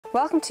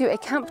Welcome to a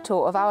camp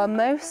tour of our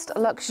most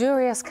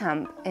luxurious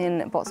camp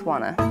in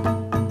Botswana.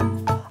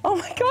 Oh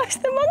my gosh,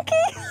 the monkey!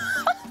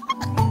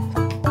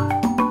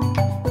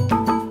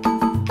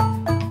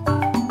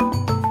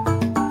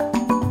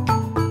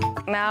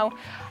 Now,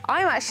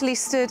 I'm actually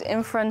stood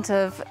in front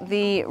of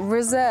the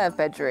reserve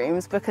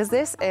bedrooms because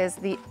this is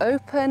the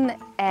open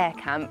air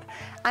camp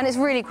and it's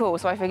really cool,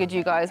 so I figured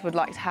you guys would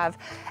like to have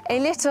a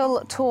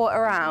little tour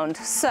around.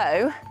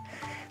 So,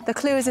 the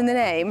clue is in the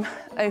name,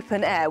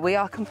 open air. We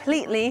are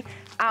completely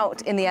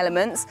out in the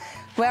elements.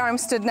 Where I'm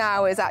stood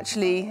now is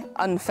actually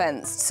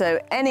unfenced, so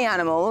any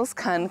animals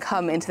can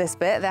come into this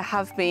bit. There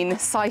have been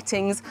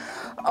sightings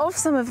of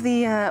some of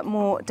the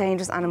more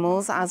dangerous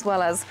animals, as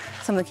well as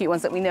some of the cute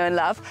ones that we know and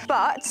love,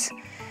 but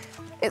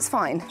it's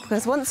fine,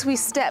 because once we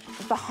step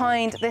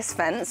behind this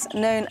fence,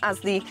 known as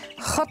the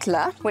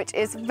Kgotla, which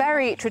is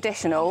very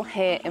traditional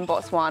here in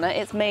Botswana,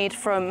 it's made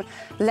from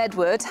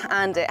leadwood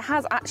and it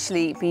has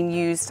actually been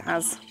used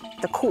as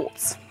the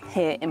courts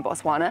here in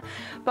Botswana,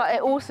 but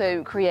it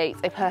also creates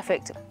a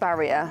perfect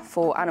barrier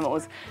for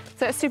animals.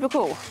 So it's super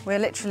cool. We're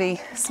literally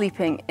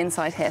sleeping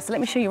inside here. So let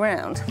me show you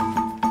around.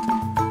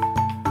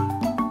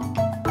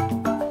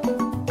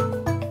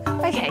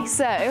 Okay,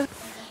 so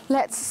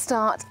let's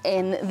start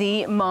in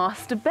the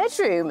master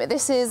bedroom.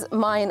 This is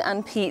mine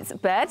and Pete's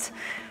bed,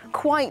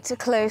 quite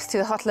close to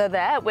the Kgotla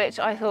there, which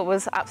I thought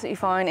was absolutely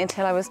fine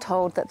until I was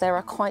told that there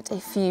are quite a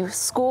few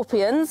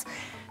scorpions.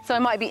 So I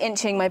might be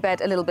inching my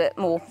bed a little bit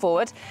more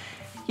forward.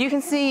 You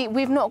can see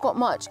we've not got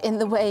much in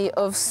the way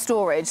of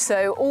storage,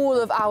 so all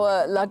of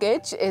our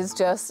luggage is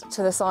just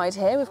to the side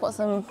here. We've got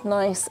some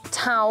nice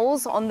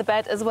towels on the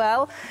bed as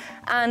well,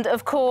 and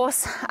of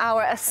course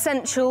our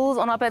essentials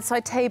on our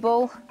bedside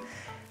table.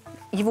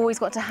 You've always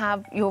got to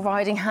have your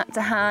riding hat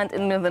to hand in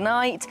the middle of the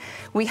night.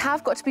 We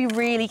have got to be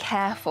really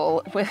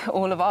careful with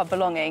all of our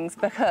belongings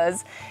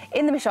because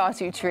in the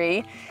Motloutse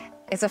tree,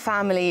 it's a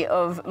family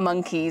of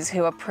monkeys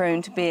who are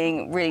prone to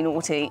being really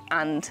naughty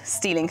and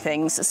stealing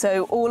things.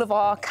 So all of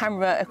our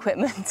camera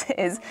equipment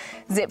is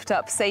zipped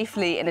up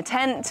safely in a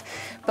tent,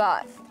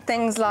 but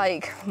things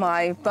like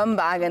my bum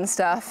bag and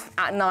stuff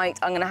at night,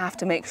 I'm gonna have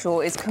to make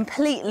sure is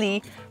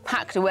completely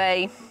packed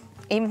away.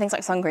 Even things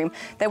like sun cream.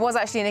 There was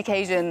actually an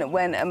occasion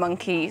when a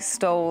monkey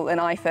stole an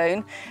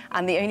iPhone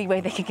and the only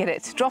way they could get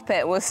it to drop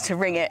it was to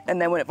ring it, and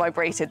then when it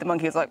vibrated, the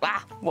monkey was like,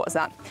 ah, what was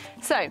that?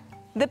 So,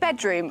 the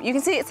bedroom, you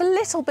can see it's a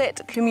little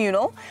bit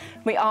communal.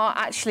 We are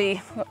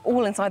actually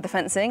all inside the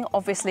fencing,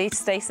 obviously, to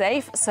stay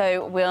safe.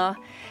 So we're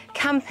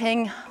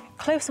camping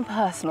close and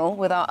personal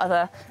with our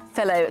other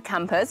fellow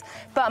campers.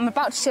 But I'm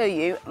about to show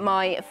you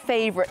my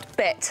favorite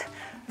bit.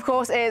 Of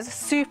course, it is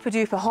super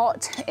duper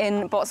hot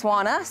in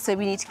Botswana, so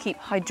we need to keep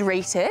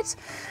hydrated.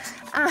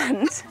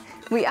 And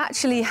we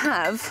actually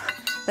have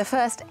the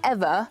first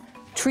ever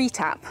tree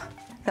tap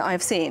that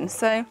I've seen.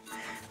 So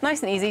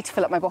nice and easy to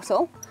fill up my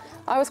bottle.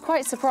 I was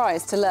quite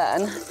surprised to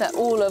learn that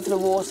all of the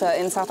water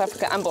in South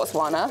Africa and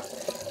Botswana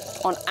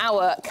on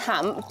our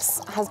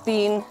camps has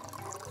been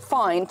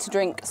fine to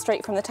drink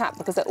straight from the tap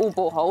because they're all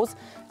boreholes.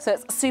 So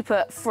it's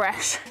super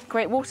fresh,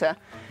 great water.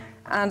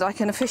 And I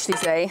can officially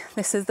say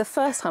this is the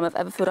first time I've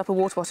ever filled up a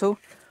water bottle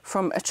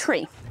from a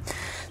tree.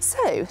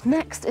 So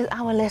next is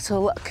our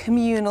little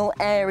communal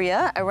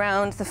area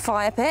around the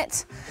fire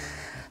pit.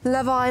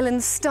 Love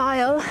Island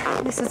style.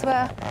 This is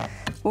where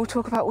we'll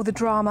talk about all the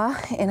drama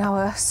in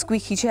our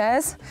squeaky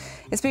chairs.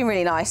 It's been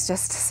really nice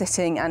just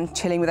sitting and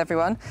chilling with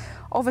everyone.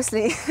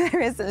 Obviously, there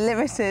is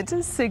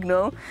limited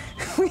signal.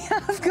 We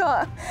have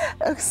got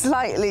a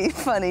slightly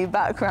funny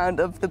background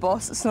of the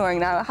boss snoring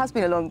now. It has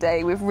been a long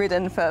day. We've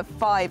ridden for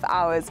 5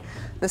 hours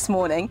this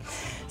morning.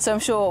 So I'm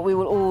sure we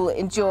will all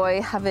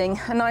enjoy having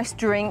a nice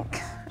drink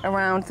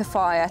around the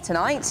fire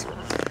tonight.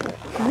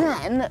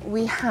 Then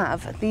we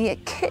have the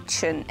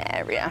kitchen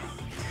area.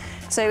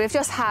 So we've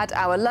just had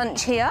our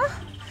lunch here.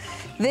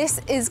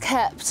 This is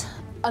kept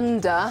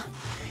under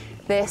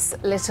this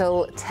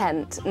little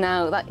tent.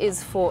 Now that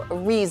is for a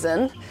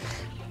reason.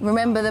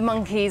 Remember the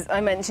monkeys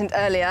I mentioned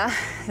earlier,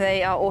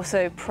 they are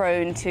also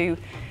prone to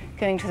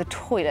going to the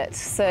toilet.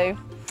 So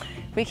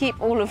we keep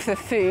all of the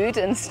food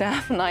and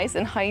stuff nice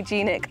and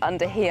hygienic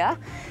under here.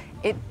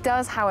 It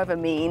does, however,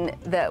 mean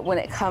that when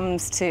it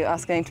comes to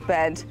us going to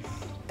bed,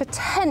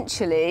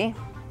 potentially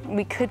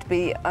we could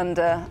be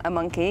under a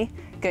monkey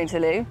going to the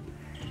loo.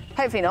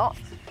 Hopefully not.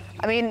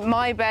 I mean,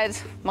 our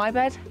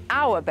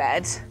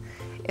bed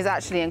is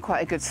actually in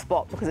quite a good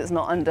spot because it's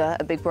not under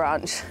a big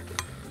branch.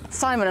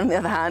 Simon, on the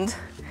other hand,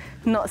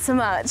 not so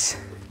much.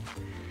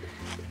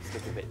 It's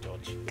looking a bit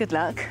dodgy. Good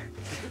luck.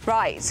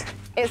 Right,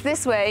 it's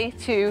this way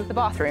to the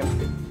bathroom.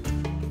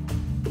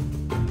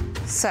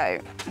 So,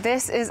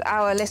 this is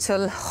our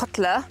little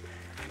Kgotla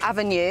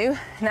avenue.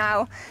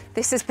 Now,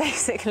 this is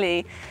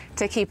basically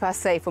to keep us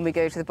safe when we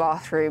go to the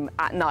bathroom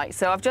at night.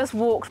 So I've just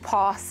walked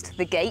past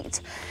the gate.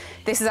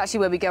 This is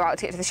actually where we go out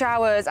to get to the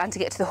showers and to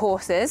get to the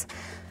horses.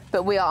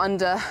 But we are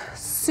under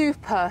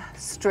super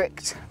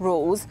strict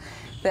rules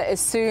that as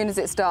soon as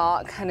it's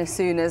dark and as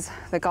soon as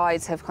the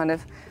guides have kind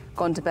of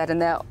gone to bed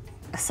and they're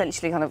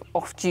essentially kind of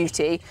off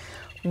duty,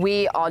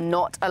 we are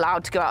not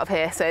allowed to go out of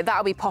here. So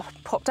that'll be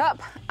popped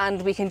up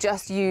and we can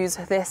just use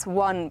this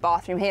one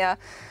bathroom here.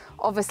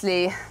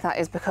 Obviously, that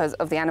is because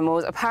of the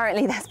animals.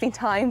 Apparently, there's been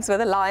times where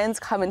the lions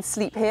come and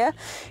sleep here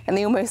and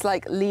they almost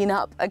like lean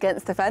up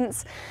against the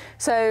fence.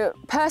 So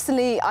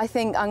personally, I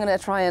think I'm gonna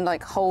try and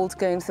like hold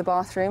going to the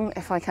bathroom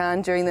if I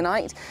can during the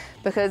night,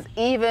 because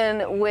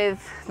even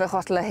with the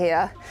Kgotla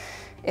here,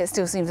 it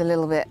still seems a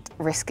little bit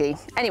risky.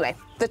 Anyway,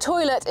 the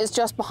toilet is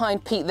just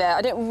behind Pete there.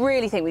 I don't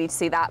really think we need to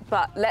see that,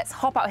 but let's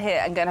hop out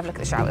here and go and have a look at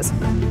the showers.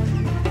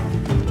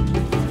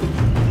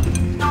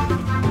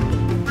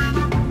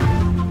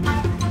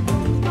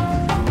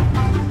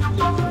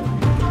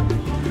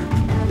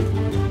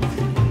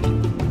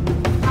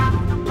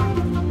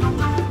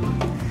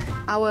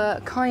 Our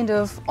kind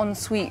of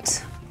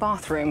ensuite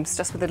bathrooms,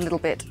 just with a little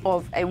bit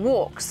of a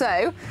walk.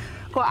 So,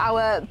 got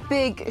our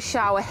big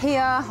shower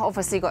here,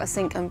 obviously got a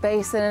sink and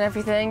basin and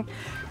everything.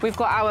 We've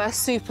got our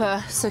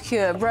super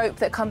secure rope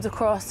that comes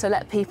across to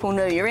let people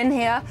know you're in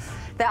here.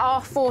 There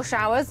are 4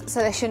 showers, so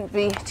there shouldn't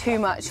be too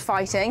much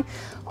fighting.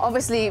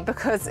 Obviously,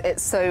 because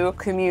it's so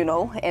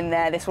communal in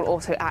there, this will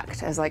also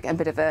act as like a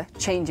bit of a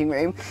changing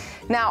room.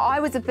 Now, I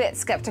was a bit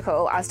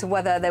skeptical as to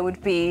whether there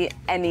would be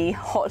any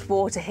hot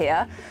water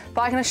here,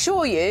 but I can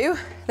assure you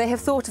they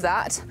have thought of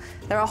that.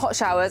 There are hot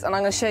showers, and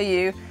I'm going to show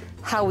you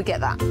how we get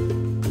that.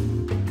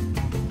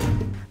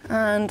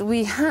 And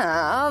we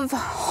have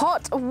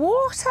hot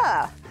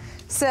water.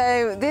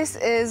 So this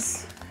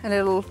is a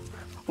little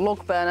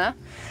log burner.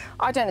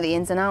 I don't know the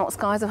ins and outs,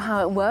 guys, of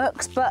how it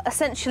works, but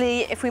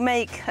essentially if we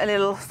make a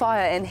little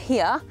fire in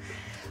here,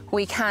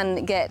 we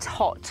can get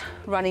hot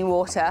running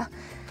water.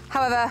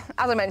 However,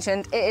 as I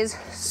mentioned, it is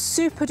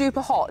super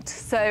duper hot,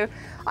 so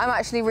I'm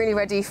actually really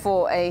ready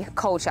for a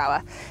cold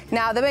shower.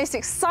 Now, the most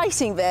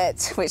exciting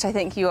bit, which I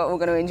think you are all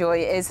going to enjoy,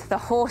 is the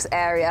horse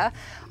area.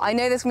 I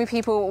know there's going to be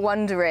people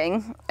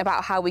wondering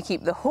about how we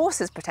keep the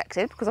horses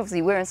protected, because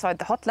obviously we're inside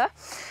the Kgotla.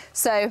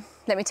 So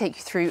let me take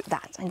you through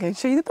that and go and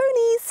show you the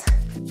ponies.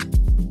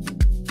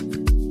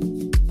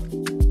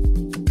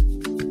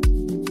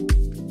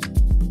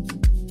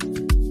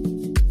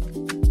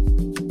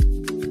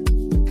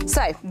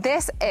 So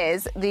this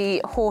is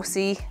the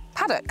horsey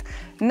paddock.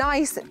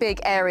 Nice big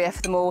area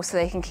for them all so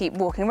they can keep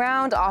walking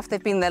around after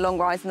they've been their long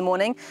rides in the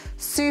morning.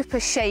 Super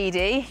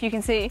shady. You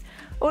can see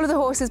all of the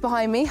horses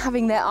behind me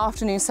having their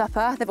afternoon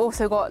supper. They've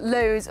also got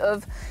loads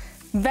of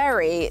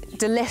very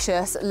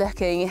delicious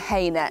looking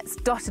hay nets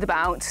dotted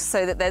about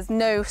so that there's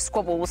no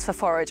squabbles for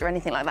forage or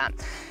anything like that.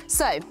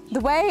 So the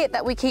way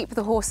that we keep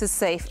the horses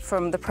safe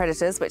from the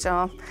predators, which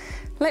are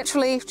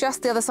literally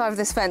just the other side of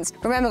this fence.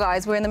 Remember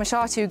guys, we're in the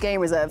Motloutse Game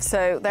Reserve,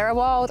 so there are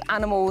wild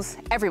animals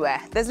everywhere.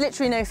 There's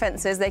literally no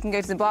fences. They can go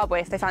to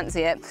Zimbabwe if they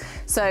fancy it.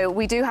 So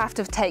we do have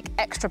to take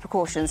extra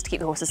precautions to keep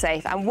the horses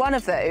safe. And one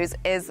of those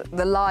is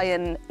the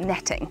lion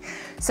netting.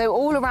 So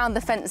all around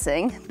the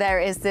fencing, there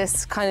is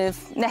this kind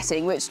of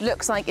netting, which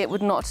looks like it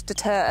would not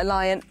deter a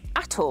lion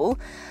at all.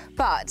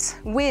 But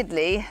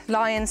weirdly,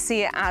 lions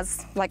see it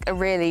as like a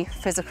really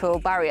physical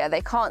barrier.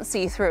 They can't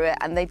see through it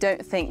and they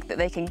don't think that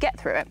they can get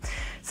through it.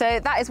 So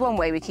that is one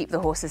way we keep the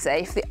horses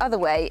safe. The other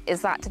way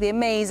is that the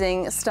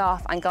amazing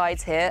staff and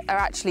guides here are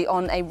actually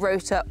on a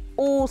rota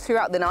all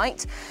throughout the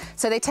night.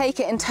 So they take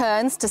it in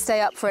turns to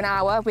stay up for an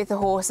hour with the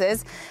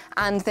horses,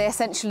 and they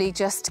essentially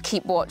just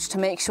keep watch to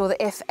make sure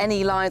that if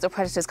any lions or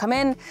predators come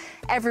in,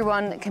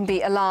 everyone can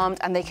be alarmed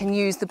and they can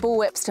use the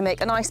bullwhips to make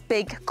a nice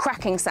big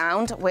cracking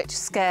sound, which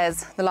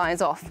scares the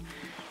lions off.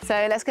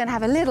 So let's go and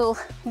have a little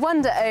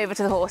wander over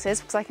to the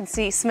horses, because I can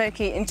see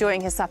Smokey enjoying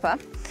his supper.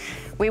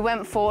 We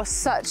went for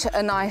such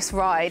a nice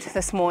ride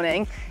this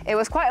morning. It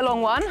was quite a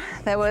long one.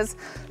 There was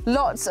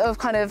lots of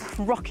kind of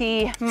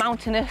rocky,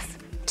 mountainous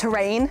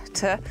terrain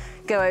to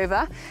go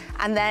over.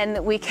 And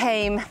then we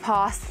came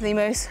past the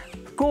most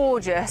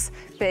gorgeous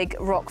big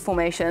rock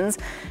formations.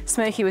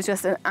 Smokey was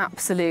just an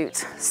absolute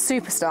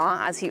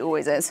superstar, as he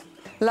always is.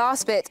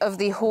 Last bit of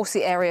the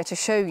horsey area to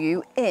show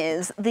you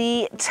is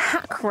the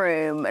tack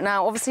room.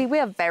 Now, obviously we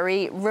are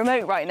very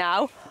remote right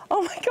now.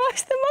 Oh my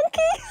gosh, the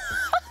monkey!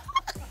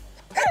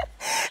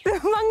 The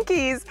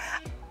monkeys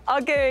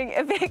are going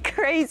a bit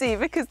crazy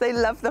because they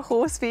love the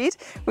horse feed.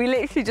 We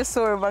literally just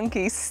saw a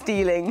monkey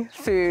stealing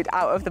food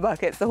out of the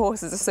buckets. The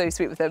horses are so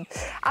sweet with them.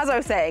 As I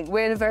was saying,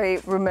 we're in a very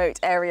remote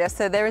area,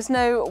 so there is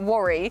no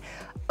worry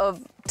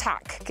of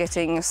tack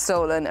getting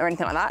stolen or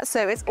anything like that.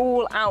 So it's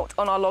all out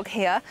on our log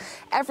here.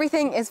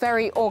 Everything is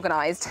very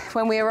organized.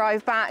 When we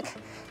arrive back,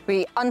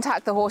 we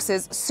untack the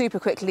horses super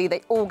quickly.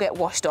 They all get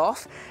washed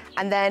off.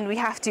 And then we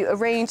have to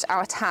arrange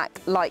our tack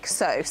like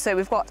so. So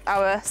we've got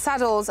our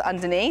saddles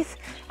underneath,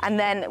 and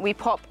then we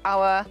pop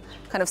our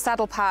kind of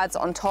saddle pads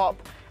on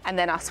top, and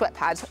then our sweat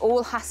pad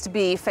all has to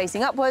be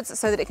facing upwards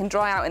so that it can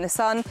dry out in the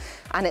sun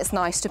and it's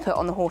nice to put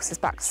on the horses'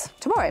 backs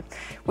tomorrow.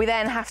 We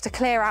then have to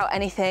clear out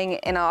anything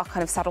in our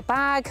kind of saddle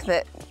bag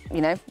that,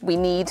 you know, we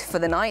need for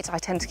the night. I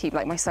tend to keep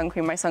like my sun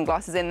cream, my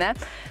sunglasses in there,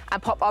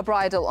 and pop our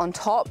bridle on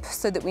top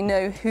so that we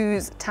know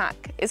whose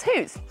tack is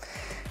whose.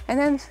 And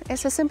then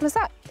it's as simple as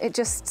that. It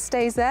just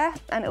stays there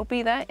and it'll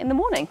be there in the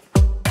morning.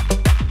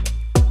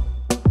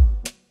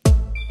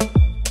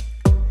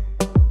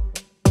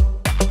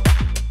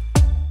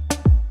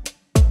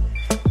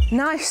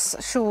 Nice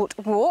short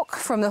walk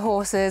from the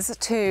horses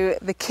to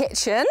the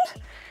kitchen,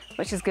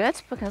 which is good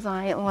because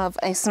I love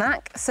a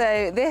snack.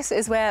 So this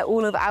is where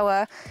all of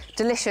our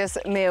delicious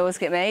meals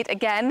get made.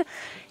 Again,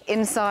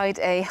 inside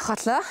a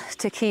kgotla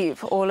to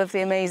keep all of the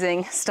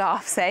amazing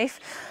staff safe.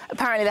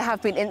 Apparently there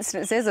have been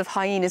instances of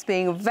hyenas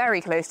being very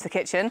close to the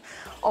kitchen.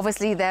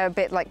 Obviously they're a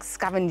bit like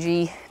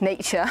scavengy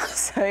nature,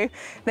 so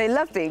they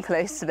love being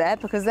close to there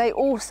because they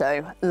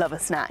also love a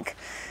snack.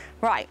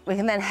 Right, we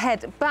can then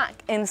head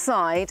back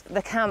inside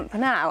the camp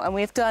now, and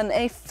we've done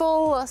a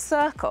full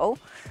circle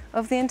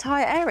of the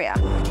entire area.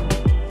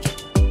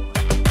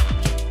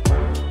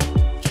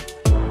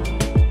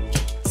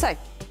 So,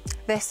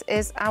 this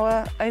is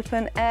our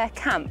open air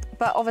camp,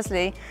 but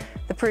obviously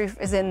the proof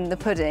is in the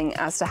pudding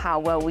as to how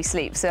well we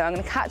sleep. So I'm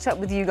going to catch up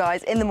with you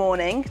guys in the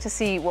morning to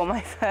see what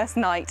my first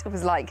night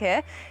was like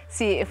here,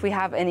 see if we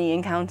have any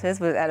encounters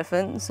with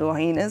elephants or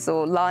hyenas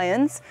or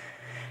lions,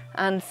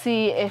 and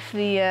see if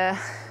the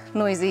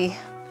noisy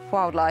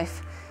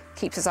wildlife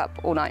keeps us up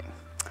all night.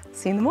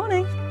 See you in the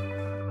morning.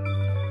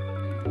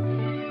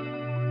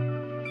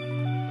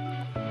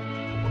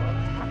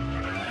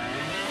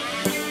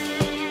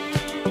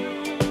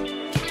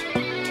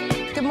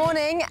 Good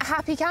morning,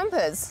 happy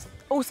campers.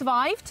 All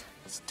survived?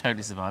 It's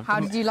totally survived. How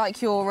did you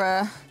like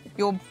your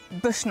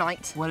bush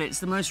night? Well, it's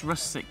the most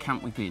rustic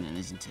camp we've been in,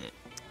 isn't it?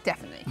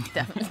 Definitely,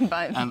 definitely,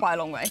 by a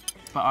long way.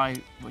 But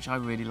which I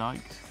really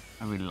liked.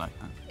 I really liked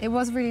that. It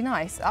was really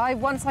nice.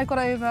 Once I got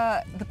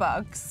over the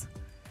bugs,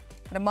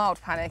 had a mild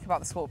panic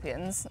about the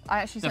scorpions. I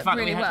actually slept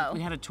really well.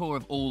 We had a tour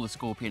of all the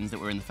scorpions that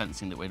were in the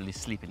fencing that we were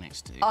sleeping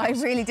next to. I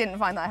really didn't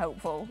find that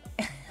helpful.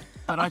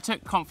 But I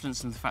took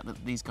confidence in the fact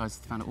that these guys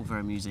found it all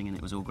very amusing and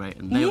it was all great,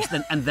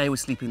 and they were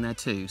sleeping there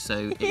too,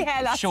 so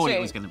surely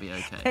it was going to be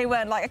okay. They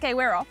weren't like, okay,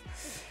 we're off.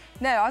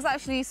 No, I was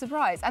actually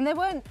surprised, and there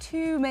weren't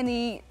too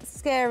many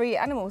scary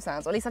animal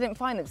sounds, or at least I didn't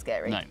find them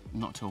scary. No,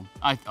 not at all.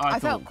 I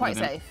felt quite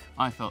safe.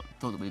 I thought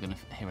that we were going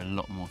to hear a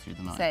lot more through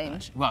the night. Same.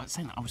 Actually. Well,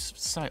 saying that, I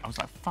was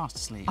like fast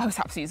asleep. I was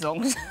absolutely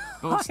zonked.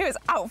 I was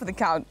out for the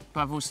count.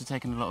 But I've also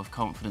taken a lot of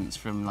confidence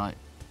from like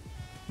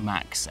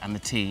Max and the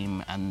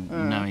team, and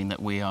knowing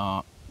that we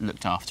are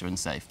looked after and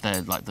safe.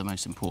 They're like the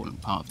most important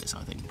part of this,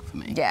 I think, for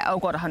me. Yeah, oh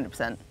God,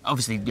 100%.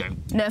 Obviously, you know.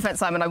 No offence,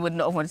 Simon, I would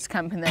not have wanted to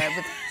camp in there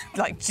with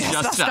like just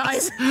us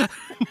guys.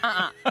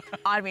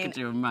 I mean, could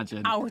you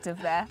imagine? Out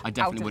of there. I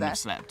definitely wouldn't have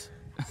slept.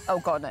 Oh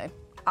God, no.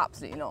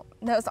 Absolutely not.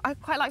 No, I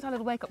quite liked our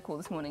little wake-up call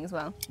this morning as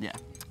well. Yeah.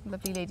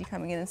 Lovely lady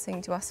coming in and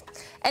singing to us.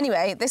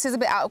 Anyway, this is a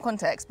bit out of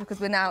context because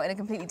we're now in a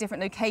completely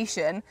different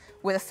location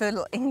with a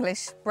full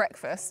English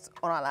breakfast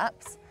on our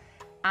laps.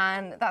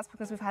 And that's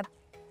because we've had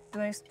the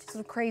most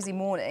sort of crazy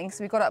morning.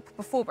 So we got up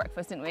before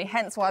breakfast, didn't we?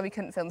 Hence why we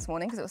couldn't film this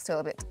morning because it was still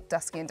a bit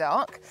dusky and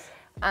dark.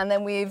 And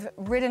then we've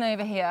ridden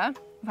over here.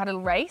 We've had a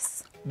little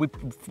race.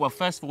 Well,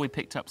 first of all, we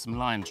picked up some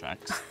lion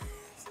tracks,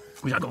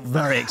 which I got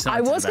very excited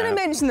about. I was going to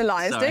mention the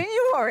lions, Sorry. don't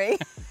you worry.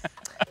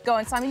 Go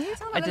on, Simon, you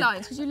tell me about the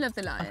lions because you love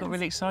the lions. I got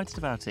really excited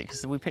about it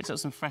because we picked up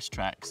some fresh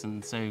tracks,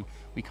 and so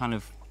we kind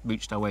of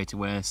reached our way to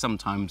where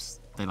sometimes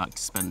they like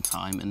to spend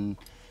time, and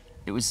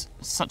it was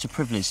such a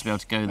privilege to be able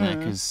to go there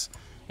because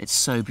it's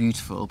so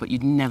beautiful, but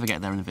you'd never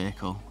get there in a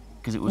vehicle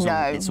because it was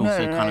it's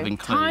also kind of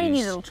enclosed.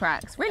 Tiny little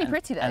tracks, really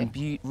pretty though.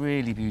 And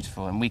really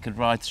beautiful, and we could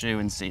ride through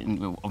and see, and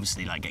we were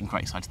obviously like getting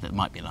quite excited that there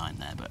might be a lion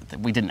there, but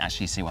we didn't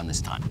actually see one this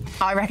time.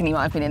 I reckon he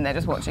might have been in there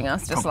just watching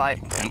us, just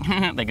Probably.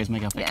 like... There goes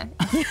Meg Elphick.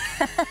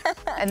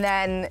 Yeah. And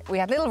then we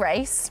had a little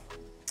race,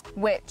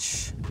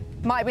 which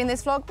might be in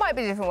this vlog, might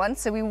be a different one,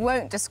 so we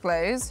won't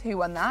disclose who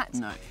won that.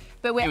 No.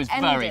 But we're It was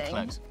very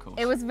close, of course.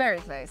 It was very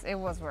close. It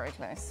was very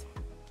close.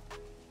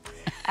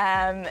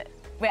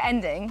 We're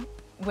ending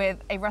with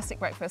a rustic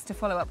breakfast to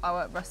follow up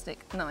our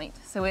rustic night.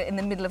 So we're in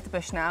the middle of the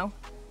bush now,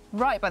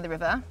 right by the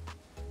river.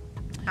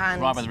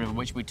 And right by the river,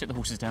 which we took the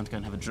horses down to go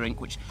and have a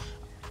drink, which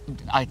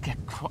I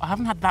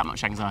haven't had that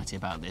much anxiety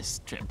about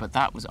this trip, but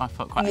I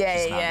felt quite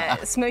anxious about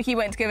that. Smokey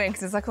went to go in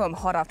because it's like, oh, I'm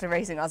hot after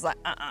racing. I was like,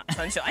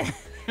 sunshine.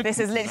 This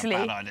is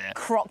literally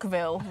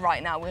Crockville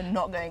right now. We're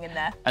not going in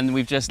there. And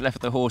we've just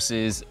left the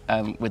horses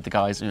with the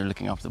guys who are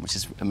looking after them, which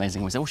is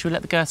amazing. We said, well, should we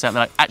let the girths out?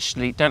 They're like,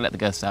 actually, don't let the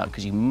girths out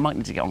because you might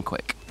need to get on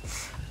quick.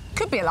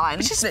 Could be a lion.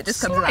 Which is that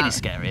just comes slightly out.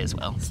 scary as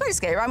well. Slightly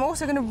scary. I'm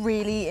also going to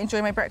really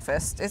enjoy my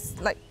breakfast. It's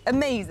like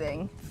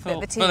amazing that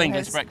the team full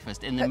English has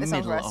breakfast in the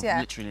middle of,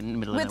 literally in the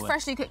middle of nowhere. With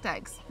freshly cooked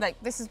eggs.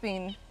 Like, this has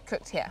been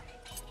cooked here.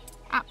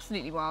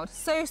 Absolutely wild.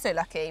 So, so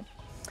lucky.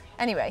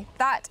 Anyway,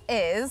 that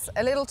is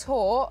a little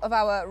tour of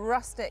our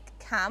rustic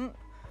camp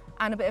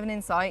and a bit of an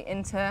insight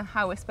into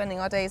how we're spending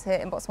our days here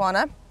in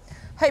Botswana.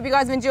 Hope you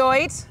guys have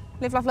enjoyed.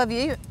 Live, laugh, love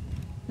you.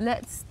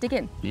 Let's dig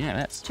in. Yeah,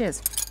 let's.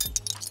 Cheers.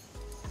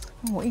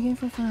 Oh, what are you going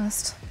for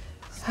first?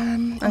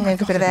 I'm going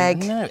for a bit of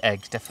egg. No,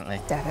 egg,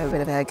 definitely. Definitely a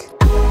bit of egg.